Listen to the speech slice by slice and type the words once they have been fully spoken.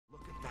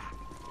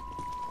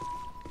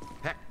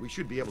Heck, we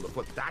should be able to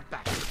put that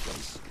back in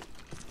place.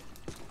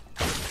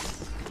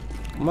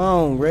 Come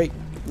on, Ray.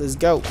 Let's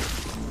go.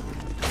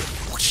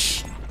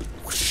 Whoosh,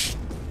 whoosh.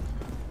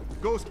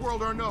 Ghost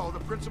world or no, the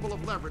principle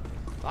of leverage.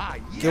 Ah,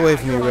 yeah, Get away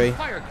from me, you're on Ray.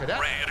 fire, cadet.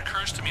 Ray, it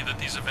occurs to me that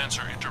these events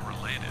are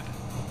interrelated.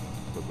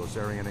 The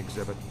Blazarian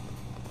exhibit,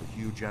 the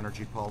huge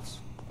energy pulse,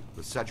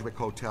 the Sedgwick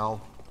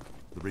Hotel,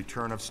 the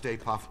return of Stay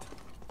Puft.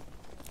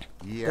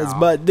 Yeah. That's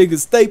my nigga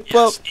Stay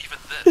Puft. Yes, even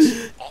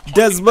this. All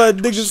That's pointing my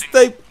back to a nigga single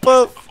Stay point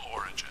Puft. of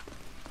origin.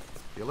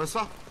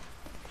 Alyssa?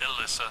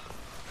 Alyssa.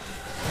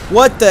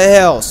 What the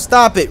hell?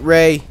 Stop it,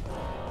 Ray.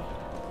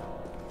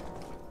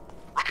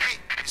 Ray,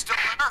 you still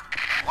there?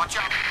 Watch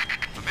out.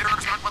 The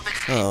mirrors aren't what they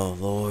seem. Oh,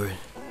 Lord.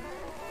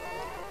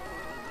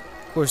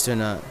 Of course they're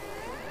not.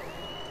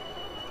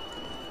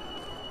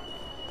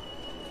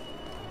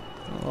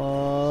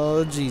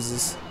 Oh,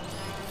 Jesus.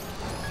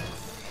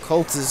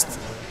 Cultist.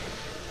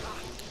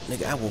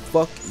 Nigga, I will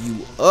fuck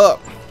you up.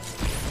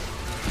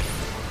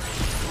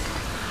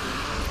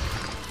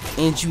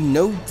 And you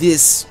know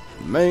this,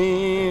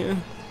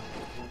 man.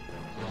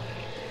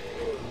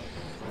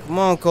 Come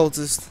on,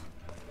 cultist.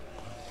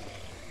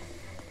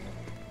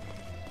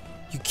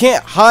 You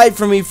can't hide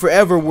from me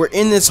forever. We're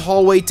in this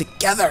hallway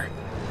together.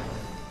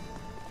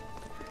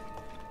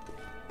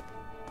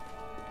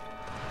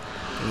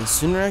 And the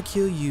sooner I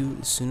kill you,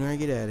 the sooner I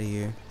get out of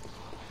here.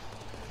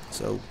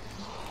 So,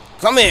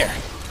 come here.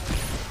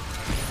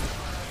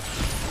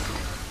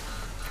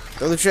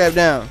 Throw the trap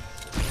down.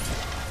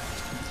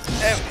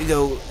 There we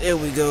go. There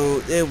we go.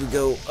 There we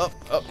go. Up,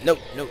 up. Nope,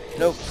 nope,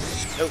 nope,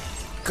 nope.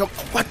 Come.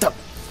 What the?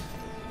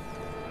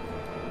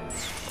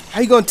 How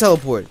you gonna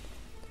teleport?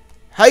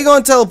 How you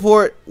gonna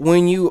teleport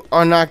when you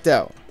are knocked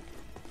out?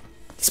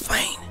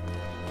 Explain.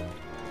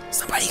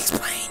 Somebody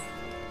explain.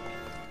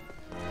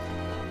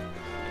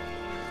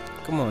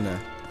 Come on now.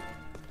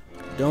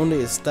 Donde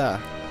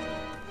está?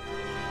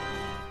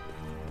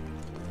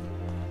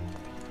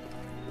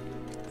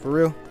 For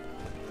real?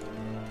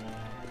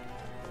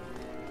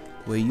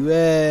 Where you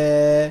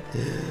at?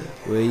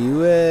 Where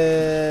you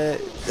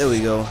at? There we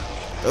go.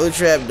 Throw the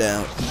trap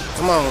down.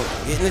 Come on.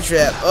 Get in the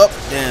trap. Up,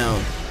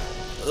 down.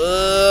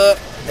 Up.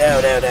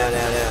 Down, down, down, down,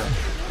 down.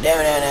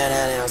 Down, down, down,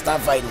 down, down. Stop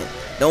fighting it.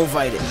 Don't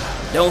fight it.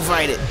 Don't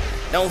fight it.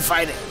 Don't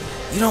fight it.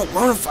 You don't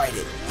want to fight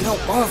it. You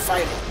don't want to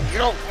fight it. You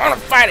don't want to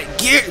fight it.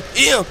 Get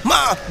in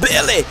my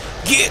belly.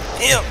 Get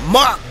in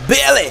my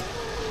belly.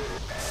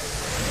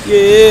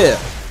 Yeah.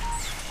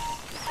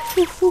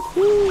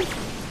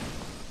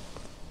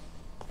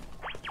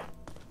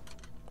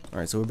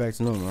 Alright, so we're back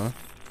to normal, huh?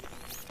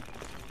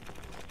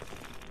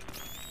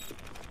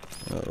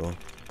 Uh-oh.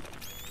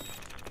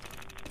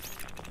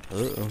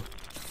 Uh-oh.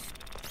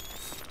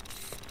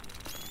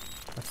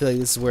 I feel like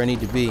this is where I need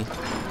to be.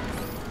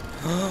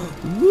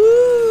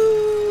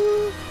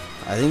 Woo!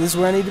 I think this is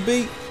where I need to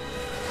be.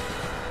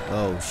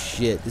 Oh,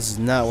 shit. This is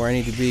not where I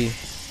need to be.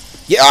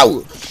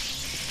 Yo!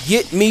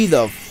 Get me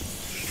the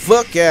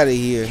fuck out of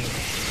here.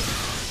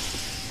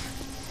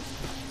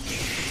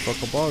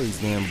 Fuck up all these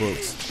damn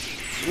books.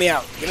 Get me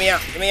out. Get me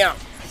out. Get me out.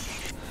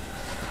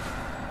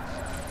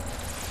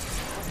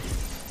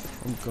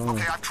 I'm going.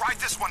 Okay, I've tried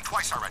this one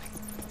twice already,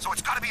 so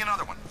it's got to be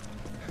another one.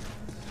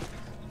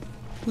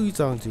 Who you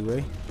talking to,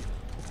 Ray?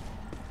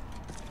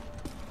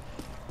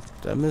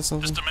 Did I miss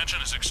something? This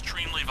dimension is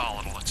extremely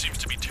volatile. It seems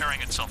to be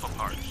tearing itself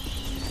apart.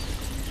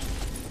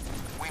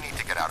 We need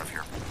to get out of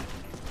here.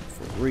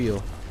 For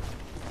real.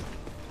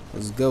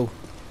 Let's go.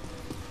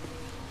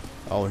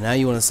 Oh, now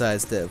you want to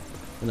sidestep.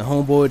 When the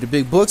homeboy with the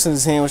big books in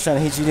his hand was trying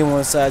to hit you, you didn't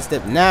want to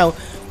sidestep. Now,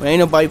 when ain't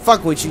nobody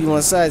fucking with you, you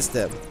want to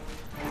sidestep.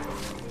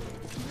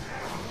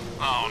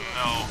 Oh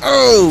no.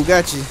 Oh,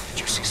 got you.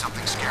 Did you see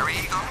something scary,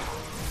 Egon?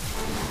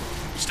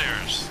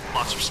 Stairs.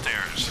 Lots of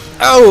stairs.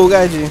 Oh,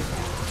 got you.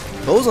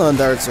 Boson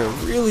darts are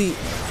really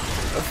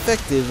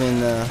effective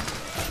in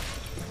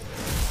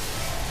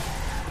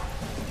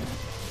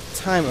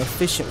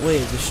time-efficient way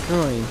of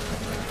destroying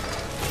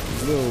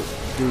these little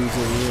dudes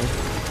over here.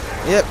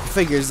 Yep,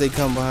 figures they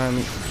come behind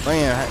me.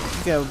 Bam,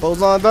 you got a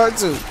boson dart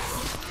too.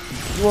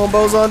 You want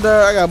boson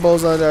dart? I got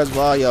boson darts for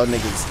all y'all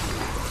niggas.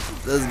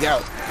 Let's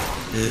go.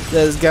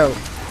 Let's go.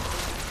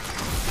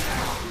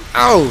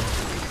 Oh!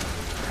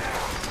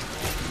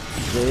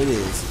 There it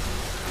is.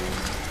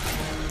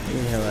 Get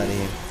the hell out of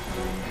here.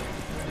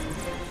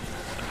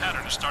 The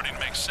pattern is starting to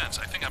make sense.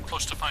 I think I'm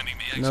close to finding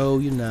the exit. No,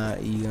 you're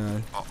not,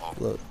 Egon. Uh-oh.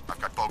 Look. I've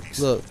got bogeys.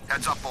 Look.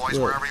 Heads up, boys,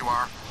 Look. wherever you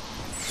are.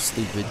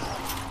 Stupid.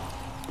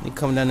 You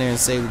come down there and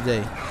save the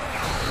day.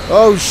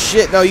 Oh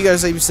shit, no, you gotta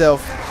save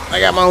yourself. I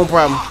got my own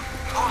problem.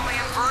 Totally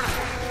inverted.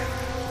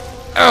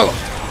 Oh!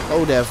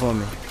 Hold that for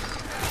me.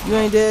 You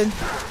ain't dead?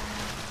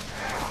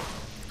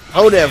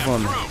 Hold that for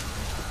me.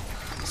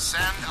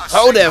 Send a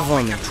Hold that signal for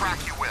we me. can track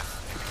you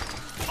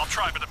with. I'll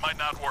try, but it might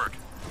not work.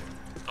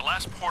 The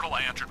last portal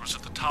I entered was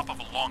at the top of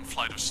a long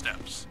flight of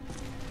steps.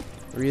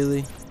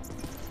 Really?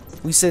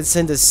 We said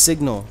send a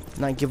signal,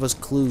 not give us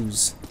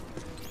clues.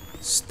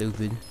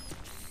 Stupid.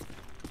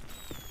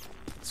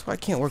 That's why I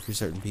can't work with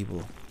certain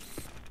people.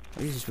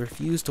 I just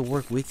refuse to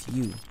work with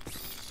you.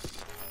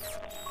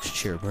 This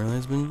chair apparently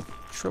has been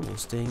trouble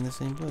staying in the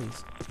same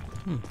place.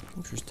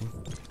 Interesting.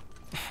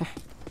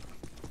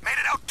 Made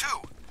it out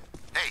too.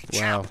 Hey, Wow.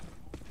 champ.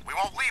 We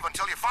won't leave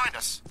until you find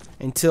us.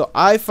 Until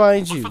I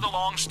find Look you. for the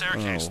long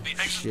staircase. Oh, The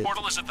exit shit.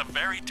 portal is at the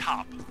very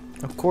top.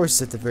 Of course,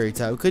 it's at the very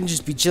top. We couldn't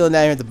just be chilling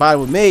down here at the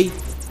bottom with me.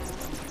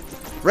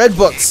 Red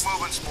books. Keep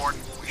moving, sport.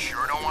 We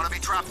sure don't want to be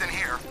trapped in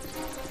here.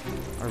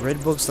 Are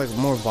red books like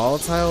more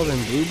volatile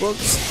than blue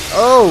books?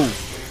 Oh,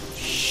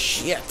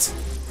 shit.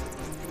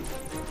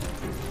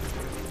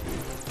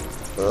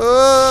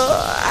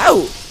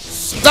 Ow!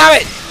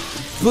 Stop it!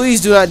 Please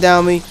do not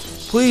down me.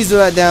 Please do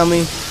not down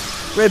me.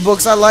 Red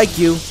books, I like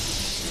you.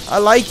 I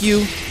like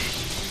you.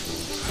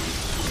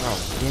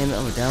 Oh, damn it,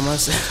 I'm gonna down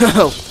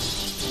myself.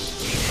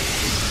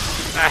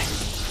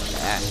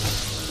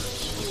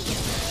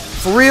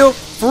 For real?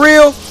 For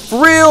real?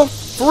 For real?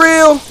 For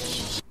real?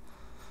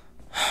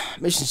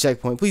 Mission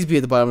checkpoint. Please be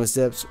at the bottom of the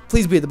steps.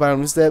 Please be at the bottom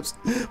of the steps.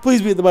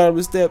 Please be at the bottom of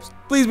the steps.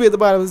 Please be at the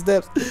bottom of the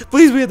steps.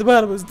 Please be at the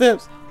bottom of the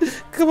steps.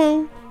 Come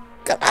on.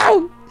 Come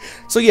on.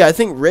 So yeah, I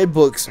think red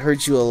books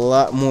hurt you a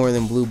lot more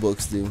than blue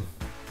books do.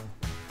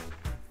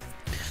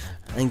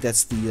 I think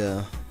that's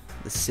the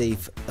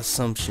safe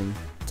assumption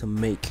to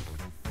make.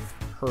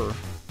 Her.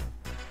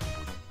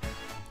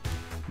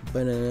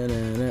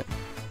 Banana.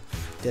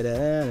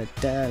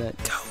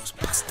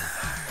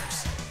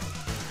 Ghostbusters.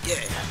 Yeah.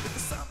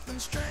 Something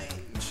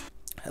strange.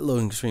 That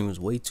loading screen was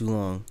way too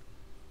long.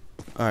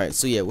 Alright,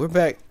 so yeah, we're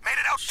back. Made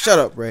it out. Shut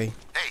up, Ray.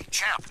 Hey,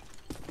 champ.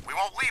 We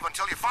won't leave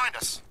until you find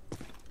us.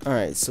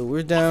 Alright, so we're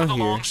Look down for the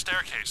here. long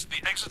staircase.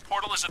 The exit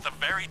portal is at the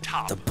very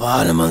top. The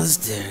bottom of the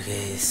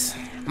staircase.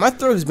 My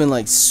throat has been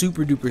like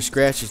super duper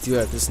scratchy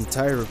throughout this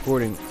entire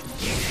recording.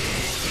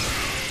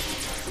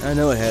 I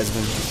know it has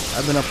been.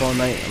 I've been up all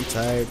night. I'm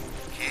tired.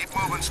 Keep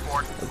moving,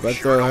 sport. My We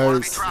sure throat don't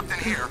want to be hurts. trapped in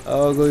here.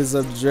 Oh, go get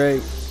up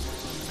Drake.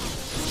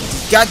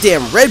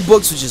 Goddamn red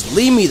books would just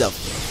leave me the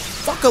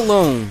fuck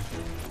alone.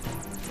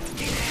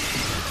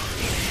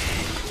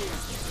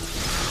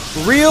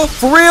 For real?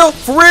 For real?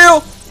 For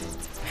real?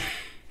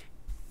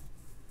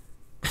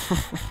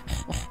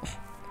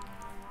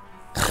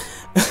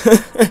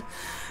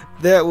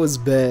 That was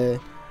bad.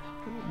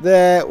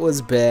 That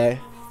was bad.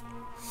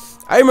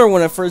 I remember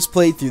when I first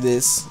played through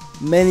this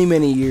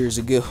many years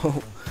ago.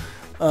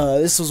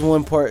 This was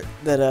one part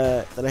that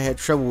I had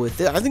trouble with.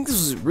 I think this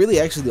was really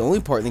actually the only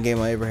part in the game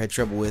I ever had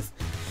trouble with.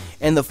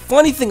 And the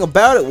funny thing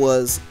about it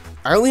was,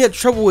 I only had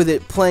trouble with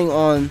it playing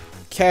on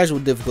casual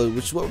difficulty,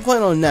 which is what we're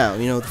playing on now.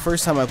 You know, the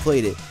first time I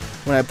played it.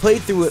 When I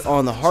played through it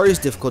on the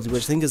hardest difficulty,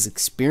 which I think is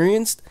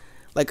experienced,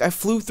 like I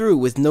flew through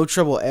with no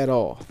trouble at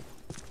all.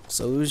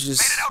 So it was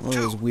just one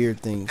of those weird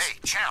things. Hey,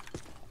 champ.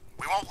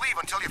 We won't leave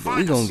until you But find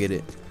we us. gonna get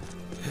it.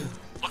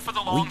 Look for the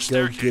long go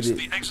staircase. get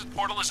it. The exit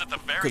portal is at the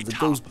very Cause the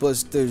top.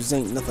 Ghostbusters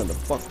ain't nothing to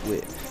fuck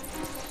with.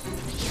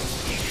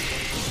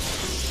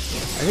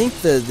 I think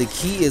the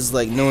key is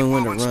like knowing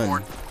when to Moving,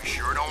 run. sport. We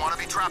sure don't want to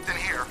be trapped in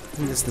here. I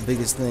think that's the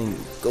biggest thing.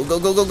 Go, go,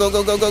 go, go, go,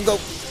 go, go, go, go.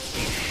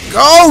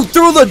 Go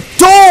through the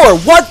door!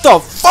 What the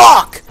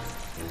fuck?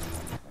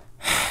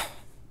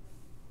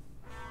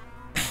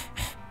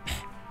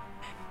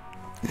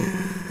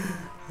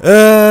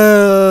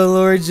 Oh,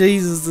 Lord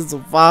Jesus, it's a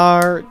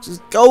fire.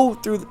 Just go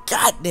through the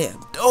goddamn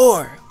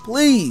door,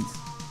 please.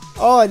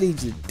 All I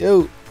need you to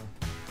do.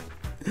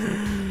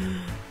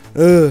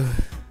 If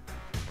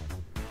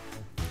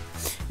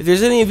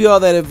there's any of y'all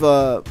that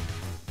have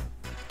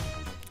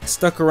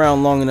stuck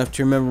around long enough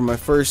to remember my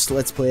first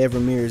Let's Play ever,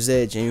 Mirror's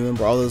Edge, and you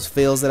remember all those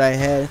fails that I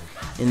had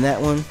in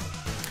that one,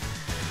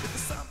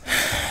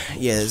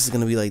 yeah, this is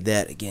gonna be like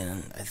that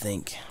again, I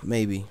think.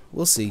 Maybe.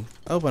 We'll see.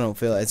 I hope I don't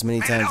fail as many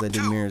times as I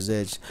did Mirror's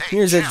Edge.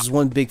 Mirror's Edge is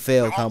one big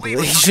fail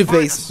compilation,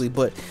 basically,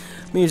 but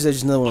Mirror's Edge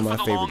is another one of my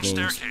favorite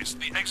games.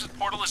 The exit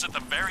portal is at the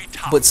very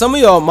top. But some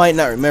of y'all might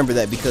not remember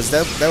that because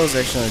that was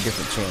actually on a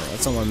different channel.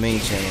 That's on my main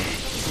channel,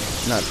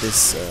 not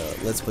this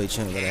Let's Play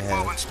channel that I Keep have.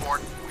 moving,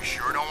 sport. We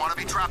sure don't want to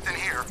be trapped in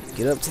here.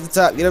 Get up to the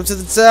top, get up to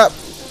the top.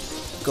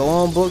 Go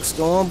on, books,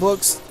 go on,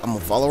 books. I'm gonna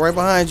follow right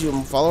behind you. I'm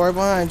gonna follow right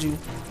behind you.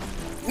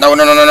 No,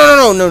 no, no, no, no,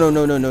 no, no, no,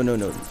 no, no, no, no,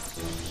 no.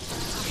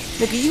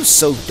 Nigga, you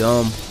so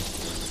dumb.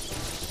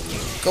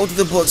 Go to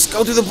the books,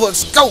 go to the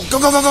books. Go, go,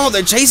 go, go, go.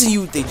 They're chasing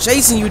you. They're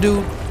chasing you,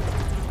 dude.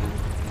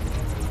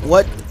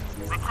 What?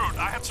 Recruit,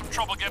 I had some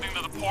trouble getting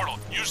to the portal.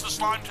 Use the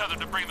slime tether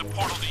to bring the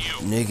portal to you.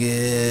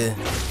 Nigga.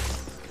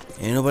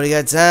 Ain't nobody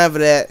got time for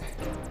that.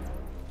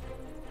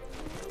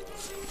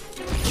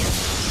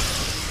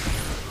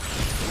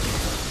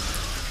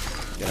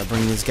 Gotta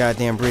bring this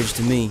goddamn bridge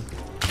to me.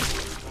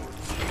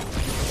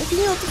 Nigga, you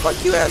know what the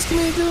fuck you asking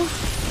me to do?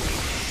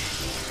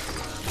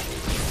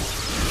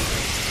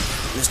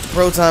 Mr.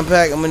 Proton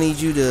Pack, I'm gonna need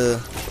you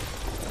to...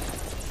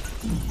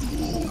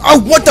 Oh,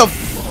 what the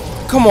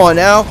f... Come on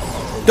now.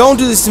 Don't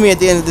do this to me at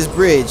the end of this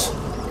bridge. Did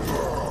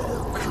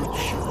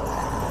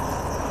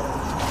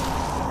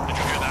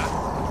you hear that?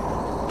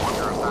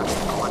 Wonder if that's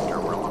the collector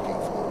we're looking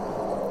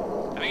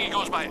for. I think he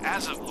goes by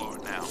Azov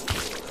Lord now.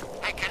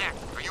 Hey, Cadet,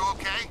 are you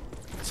okay?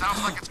 It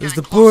sounds like it's There's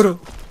getting the portal.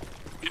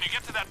 Can you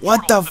get to that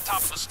What portal the at the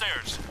top of the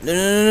stairs? No, no,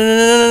 no, no,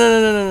 no, no, no, no, no,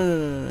 no,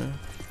 no, no, no.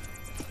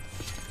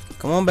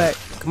 Come on back.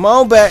 Come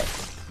on back.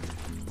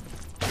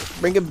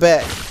 Bring it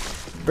back.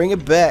 Bring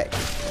it back.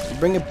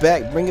 Bring it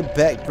back. Bring it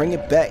back. Bring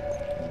it back.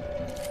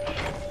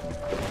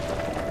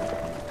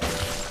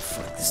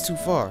 Fuck, this is too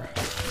far.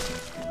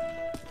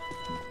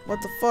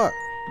 What the fuck?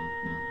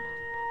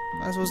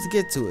 How am I supposed to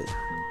get to it?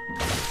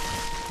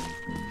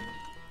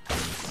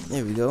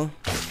 There we go.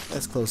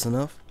 That's close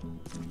enough.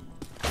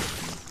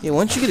 Yeah,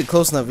 once you get it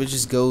close enough, it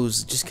just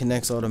goes, just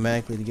connects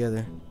automatically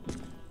together.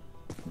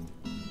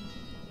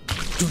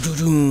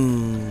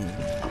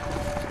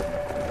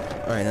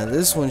 Alright, now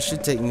this one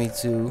should take me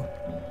to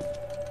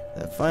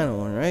that final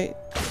one, right?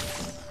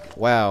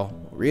 Wow,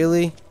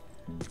 really?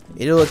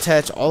 It'll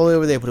attach all the way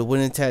over there, but it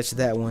wouldn't attach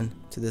that one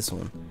to this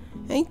one.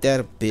 Ain't that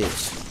a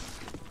bitch?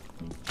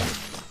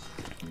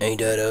 Ain't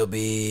that a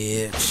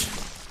bitch?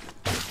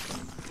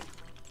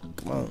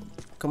 Come on.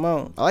 Come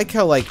on. I like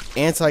how like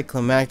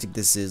anticlimactic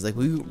this is. Like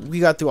we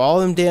got through all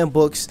them damn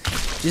books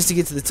just to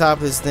get to the top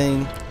of this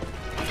thing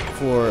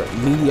for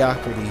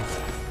mediocrity.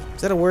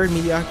 Is that a word,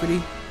 mediocrity?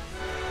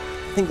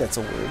 I think that's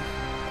a word.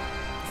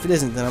 If it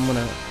isn't, then I'm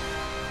gonna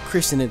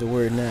christen it a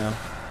word now.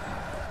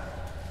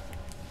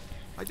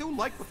 I do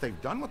like what they've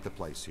done with the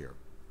place here,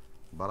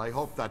 but I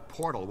hope that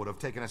portal would have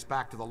taken us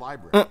back to the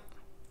library.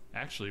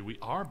 Actually, we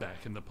are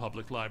back in the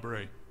public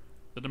library.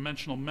 The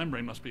dimensional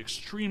membrane must be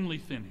extremely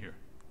thin here.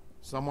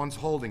 Someone's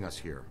holding us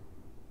here.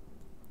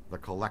 The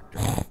collector.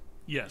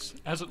 Yes,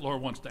 Azetlor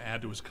wants to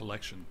add to his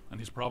collection, and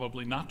he's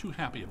probably not too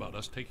happy about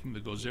us taking the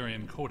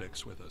Gozerian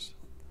Codex with us.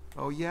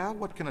 Oh yeah?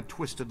 What can a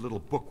twisted little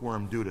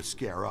bookworm do to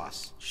scare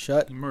us?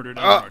 Shut He murdered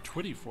our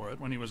Twitty for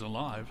it when he was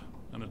alive,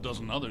 and a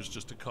dozen others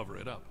just to cover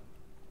it up.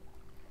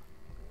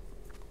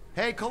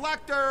 Hey,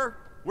 collector!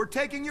 We're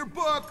taking your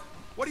book!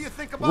 What do you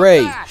think about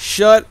Ray, that?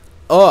 shut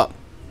up.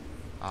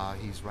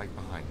 He's right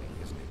behind me,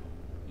 isn't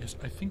he? Yes,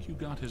 I think you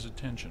got his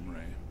attention,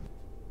 Ray.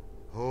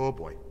 Oh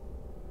boy.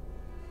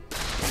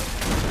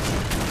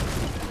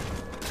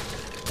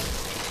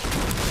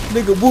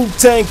 Nigga,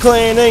 Wu-Tang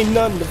Clan ain't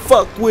nothing to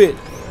fuck with.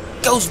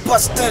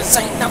 Ghostbusters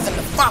ain't nothing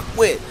to fuck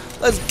with.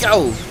 Let's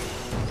go.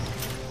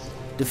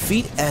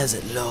 Defeat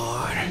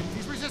Azetlor.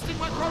 He's resisting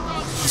my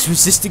proton. He's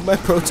resisting my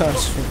proton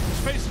stream. His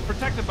face is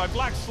protected by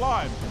black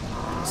slime.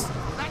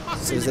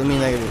 So does that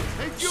mean I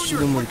can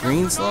shoot him with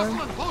green slime?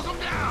 Hose him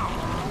down.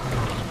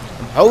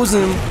 I'm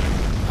hosing him.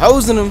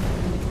 Hosing him.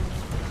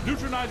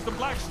 Neutralize the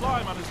black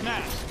slime on his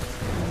mask.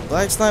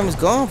 Black slime is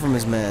gone from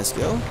his mask,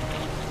 yo.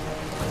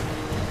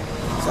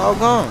 It's all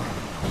gone.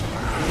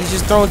 He's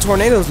just throwing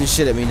tornadoes and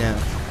shit at me now.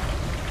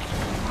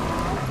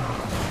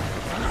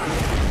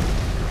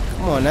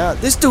 Come on now.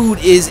 This dude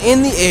is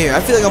in the air. I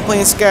feel like I'm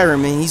playing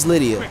Skyrim and he's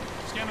Lydia. Quick,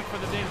 scan it for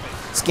the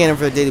database. Scanning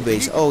for the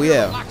database. Oh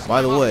yeah.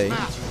 By the way,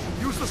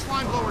 Use the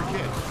slime blower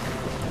kit.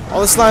 all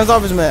the slime's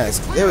off his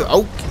mask. There we go.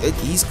 Oh,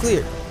 he's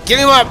clear. Get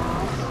him up.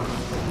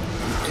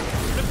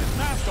 Rip his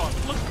mask off.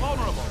 It looks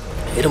vulnerable.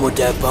 Hit him with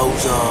that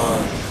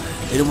boson.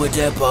 Hit him with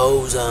that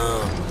boson.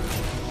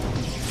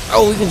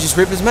 Oh, we can just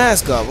rip his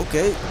mask off.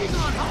 Okay.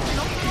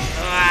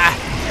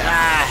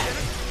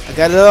 I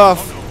got it off.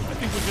 I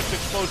think we just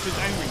exposed his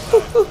angry side.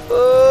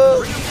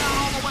 Bring him down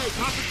all the way.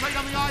 Concentrate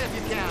on the eye if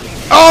you can.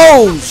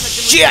 Oh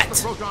shit!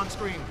 The proton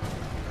screen.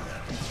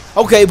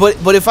 Okay, but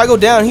if I go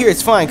down here,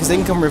 it's fine because they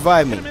can come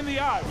revive Hit him me. in the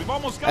eye. We've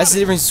almost got That's it. the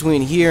difference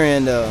between here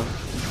and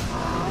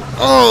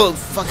oh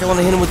fuck! I want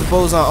to hit him with the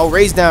boson. Oh,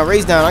 raise down,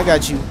 raise down. I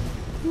got you.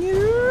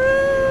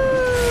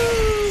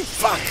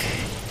 Fuck!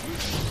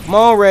 Come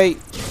on, Ray.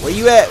 Where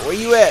you at? Where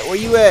you at? Where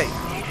you at?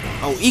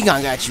 Oh,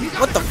 Egon got you.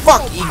 What the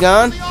fuck,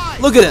 Egon?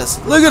 Look at us.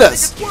 Look at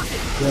us.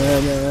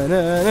 Dun, dun,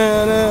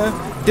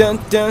 dun, dun,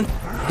 dun,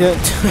 dun.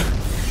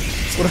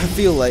 That's what I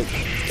feel like.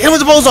 Hit him with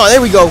the boson.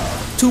 There we go.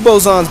 2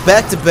 bosons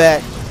back to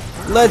back.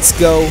 Let's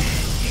go.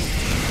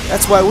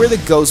 That's why we're the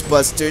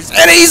Ghostbusters.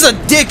 And he's a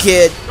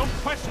dickhead. Don't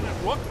question it,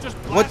 Rook. Just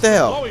What the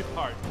hell? blowy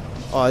part.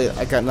 Oh,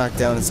 I got knocked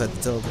down inside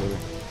the teleporter.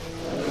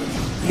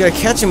 You gotta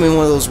catch him in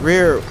one of those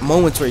rare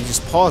moments where he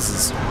just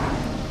pauses.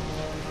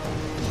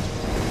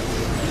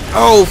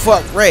 Oh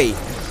fuck, Ray.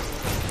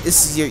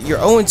 This is you're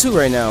 0-2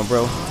 right now,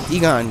 bro.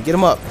 Egon, get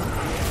him up.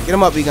 Get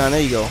him up, Egon.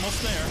 There you go.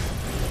 Almost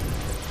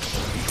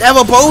there. Have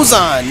a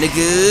boson,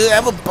 nigga.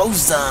 Have a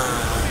boson.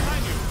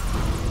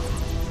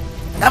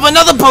 Have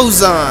another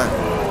boson.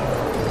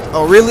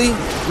 Oh really?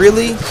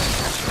 Really?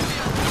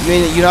 You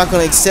mean you're not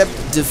gonna accept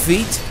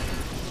defeat?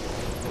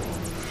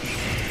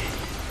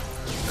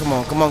 Come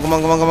on, come on, come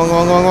on, come on, come on, come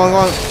on, come on, come on,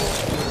 come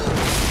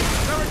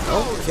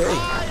on. Okay.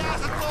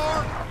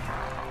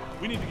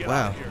 We need to get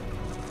Wow. out of here.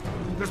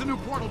 There's a new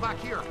portal back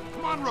here.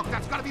 Come on, Rook.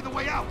 That's got to be the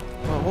way out.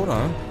 Oh, hold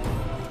on.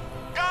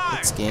 Guys,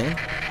 Let's scan. where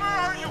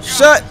are you guys?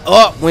 Shut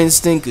up,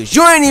 Winston, cause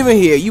you ain't even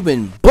here. You've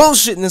been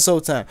bullshitting this whole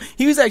time.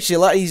 He was actually a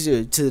lot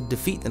easier to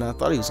defeat than I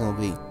thought he was gonna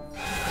be.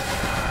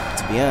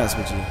 To be honest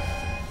with you.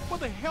 Where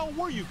the hell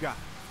were you guys?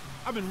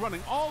 I've been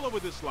running all over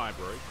this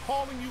library,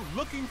 calling you,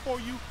 looking for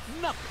you,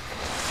 nothing.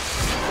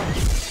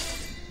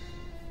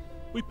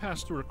 We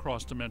passed through a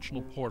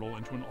cross-dimensional portal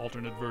into an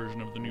alternate version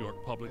of the New York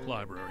Public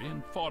Library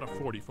and fought a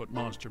 40-foot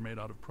monster made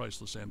out of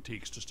priceless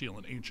antiques to steal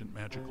an ancient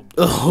magical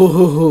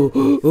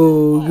book.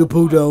 Good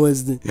puto,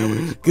 Winston.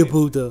 Good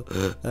puto.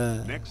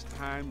 Next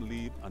time,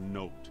 leave a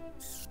note.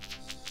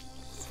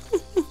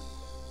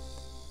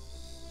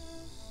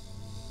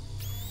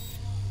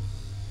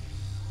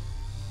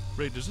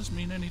 Ray, does this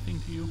mean anything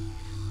to you?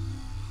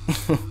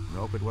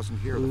 Nope, it wasn't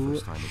here the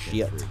first time it came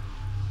Shit. through.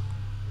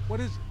 What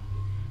is it?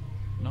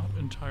 Not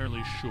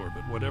entirely sure,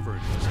 but whatever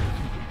it is, I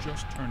think we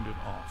just turned it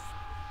off.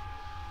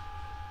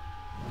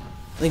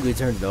 I think we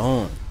turned it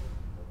on.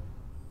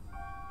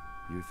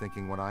 You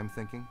thinking what I'm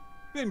thinking?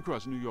 Thin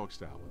crust New York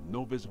style with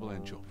no visible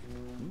anchovy.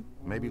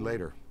 Maybe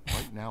later.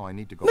 Right now, I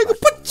need to go Nigga, back to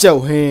put the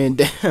your hand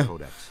down.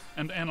 Codex.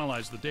 And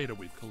analyze the data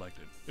we've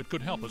collected. It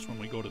could help us when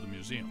we go to the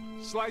museum.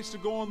 Slice to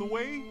go on the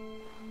way?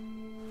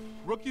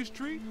 Rookie's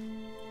treat?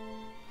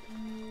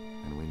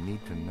 And we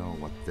need to know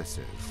what this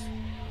is.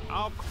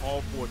 I'll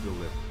call for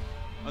delivery.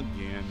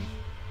 Again.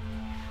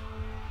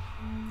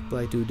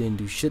 Black dude didn't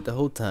do shit the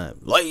whole time.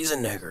 Lazy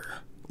nigger.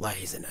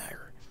 Lazy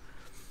nigger.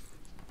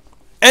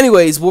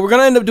 Anyways, what we're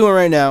going to end up doing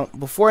right now,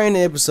 before I end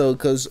the episode,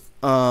 because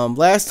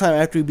last time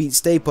after we beat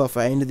Stay Puft,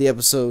 I ended the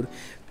episode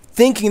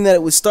thinking that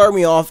it would start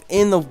me off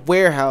in the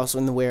warehouse,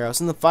 in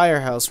the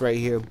firehouse right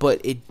here, but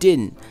it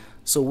didn't.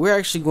 So we're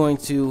actually going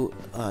to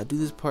do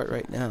this part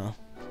right now.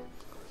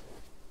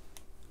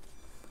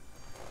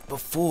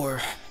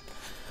 Before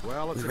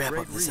Well, it's we a wrap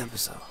great up this read,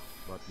 episode.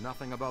 but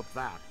nothing about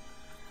that.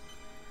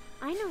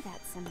 I know that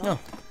symbol. No,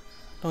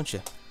 don't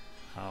you?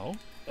 How?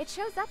 It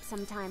shows up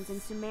sometimes in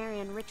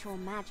Sumerian ritual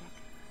magic.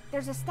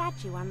 There's a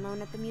statue on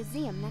loan at the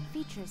museum that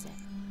features it.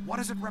 What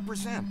does it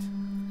represent?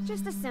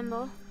 Just a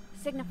symbol.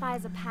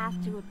 Signifies a path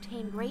to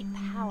obtain great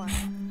power.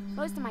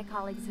 Most of my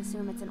colleagues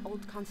assume it's an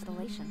old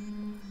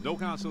constellation. No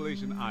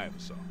constellation I ever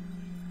saw.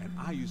 And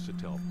I used to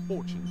tell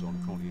fortunes on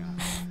Coney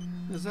Island.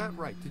 Is that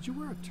right? Did you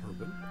wear a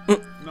turban?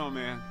 No,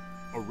 man.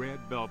 A red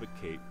velvet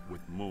cape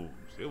with moons.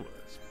 It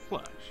was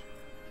plush.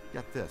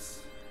 Get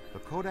this. The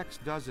Codex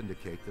does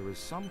indicate there is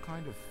some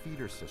kind of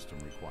feeder system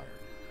required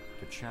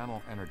to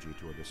channel energy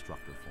to a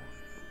destructor form.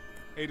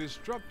 A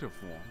destructor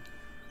form?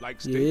 Like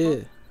Yeah.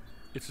 Stay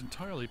It's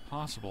entirely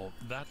possible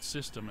that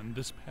system and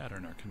this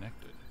pattern are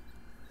connected.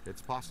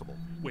 It's possible.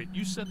 Wait,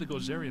 you said the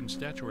Gozerian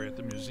statuary at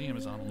the museum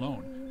is on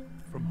loan.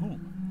 From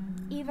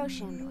whom? Ivo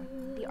Shandor,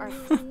 the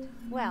architect.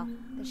 Well,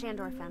 the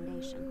Shandor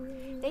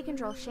Foundation. They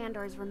control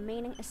Shandor's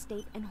remaining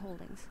estate and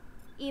holdings.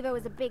 Ivo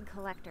is a big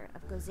collector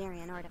of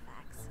Gozerian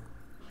artifacts.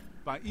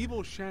 By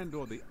Ivo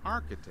Shandor the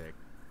architect,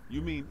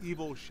 you mean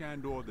Ivo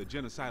Shandor the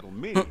genocidal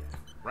maniac,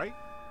 right?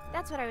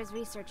 That's what I was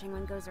researching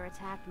when Gozer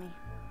attacked me.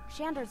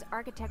 Shandor's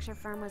architecture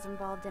firm was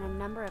involved in a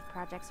number of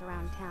projects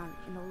around town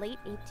in the late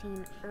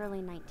early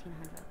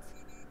 1900s.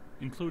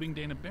 Including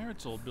Dana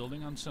Barrett's old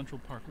building on Central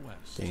Park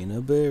West. Dana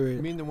You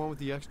Barrett. mean the one with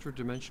the extra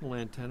dimensional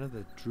antenna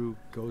that drew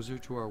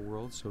Gozer to our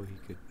world so he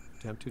could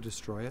attempt to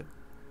destroy it?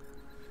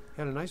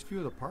 He had a nice view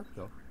of the park,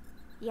 though.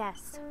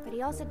 Yes, but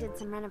he also did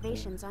some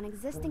renovations on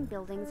existing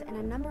buildings and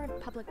a number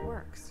of public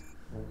works.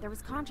 There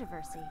was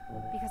controversy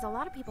because a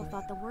lot of people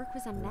thought the work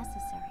was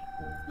unnecessary.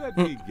 Let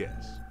me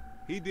guess.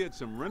 He did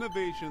some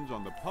renovations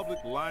on the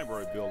public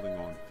library building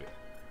on Fifth.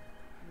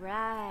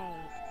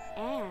 Right,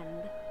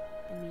 and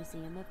the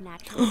Museum of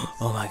Natural History.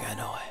 Oh my god,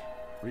 no way.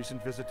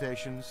 Recent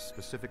visitations,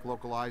 specific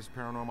localized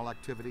paranormal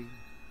activity,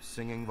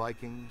 singing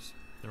Vikings.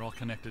 They're all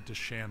connected to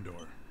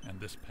Shandor and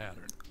this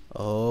pattern.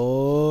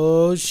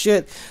 Oh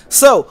shit.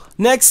 So,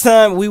 next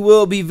time we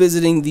will be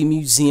visiting the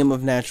Museum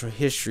of Natural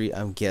History,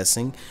 I'm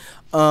guessing.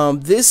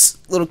 This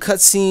little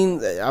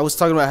cutscene, I was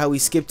talking about how we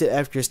skipped it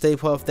after Stay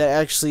Puft, that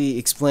actually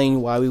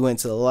explained why we went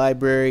to the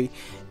library.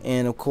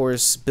 And of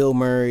course, Bill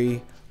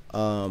Murray,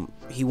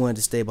 he wanted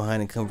to stay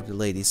behind and comfort the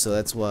ladies. So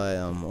that's why,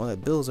 all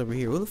that Bill's over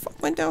here. Who the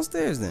fuck went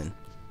downstairs then?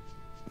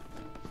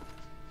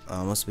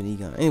 Must have been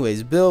Egon.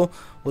 Anyways, Bill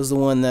was the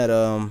one that,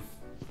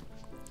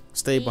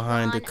 stayed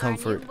behind to Egon, our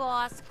comfort new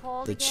boss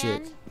called the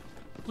again? chick.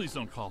 Please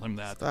don't call him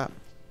that. Stop.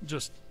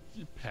 Just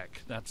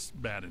Peck. That's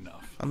bad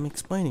enough. I'm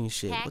explaining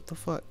shit. Peck? What the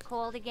fuck?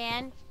 Called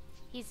again?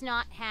 He's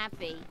not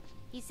happy.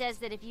 He says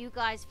that if you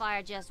guys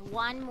fire just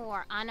one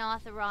more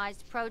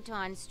unauthorized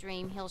proton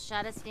stream, he'll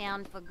shut us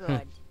down for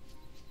good.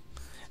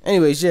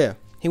 Anyways, yeah.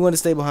 He wanted to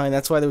stay behind.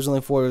 That's why there was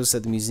only 4 of us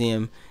at the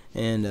museum.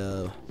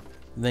 And,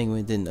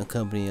 Penguin didn't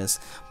accompany us.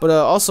 But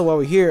also while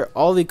we're here,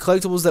 all the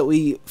collectibles that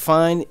we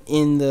find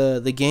in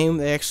the game,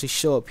 they actually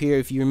show up here.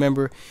 If you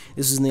remember,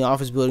 this was in the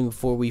office building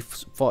before we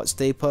fought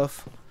Stay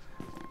Puft.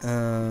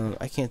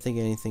 I can't think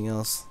of anything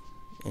else.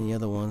 Any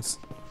other ones?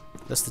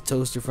 That's the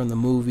toaster from the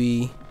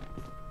movie.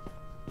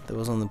 That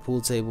was on the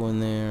pool table in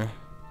there.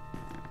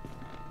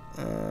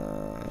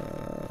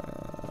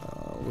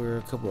 Where are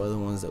a couple other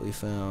ones that we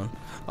found?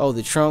 Oh,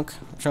 the trunk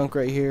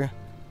right here.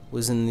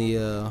 was in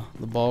the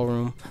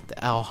ballroom,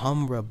 the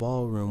Alhambra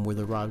ballroom where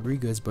the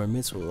Rodriguez bar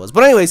mitzvah was.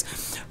 But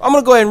anyways, I'm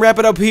gonna go ahead and wrap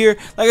it up here.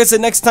 Like I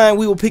said, next time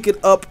we will pick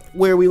it up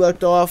where we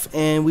left off,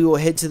 and we will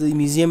head to the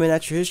Museum of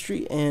Natural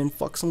History and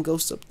fuck some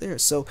ghosts up there.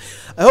 So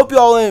I hope you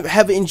all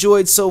have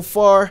enjoyed so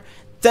far.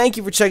 Thank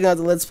you for checking out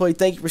the Let's Play.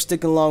 Thank you for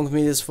sticking along with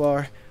me this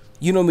far.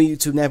 You know me,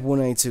 YouTube,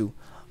 Nappy192.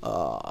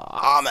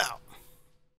 I'm out.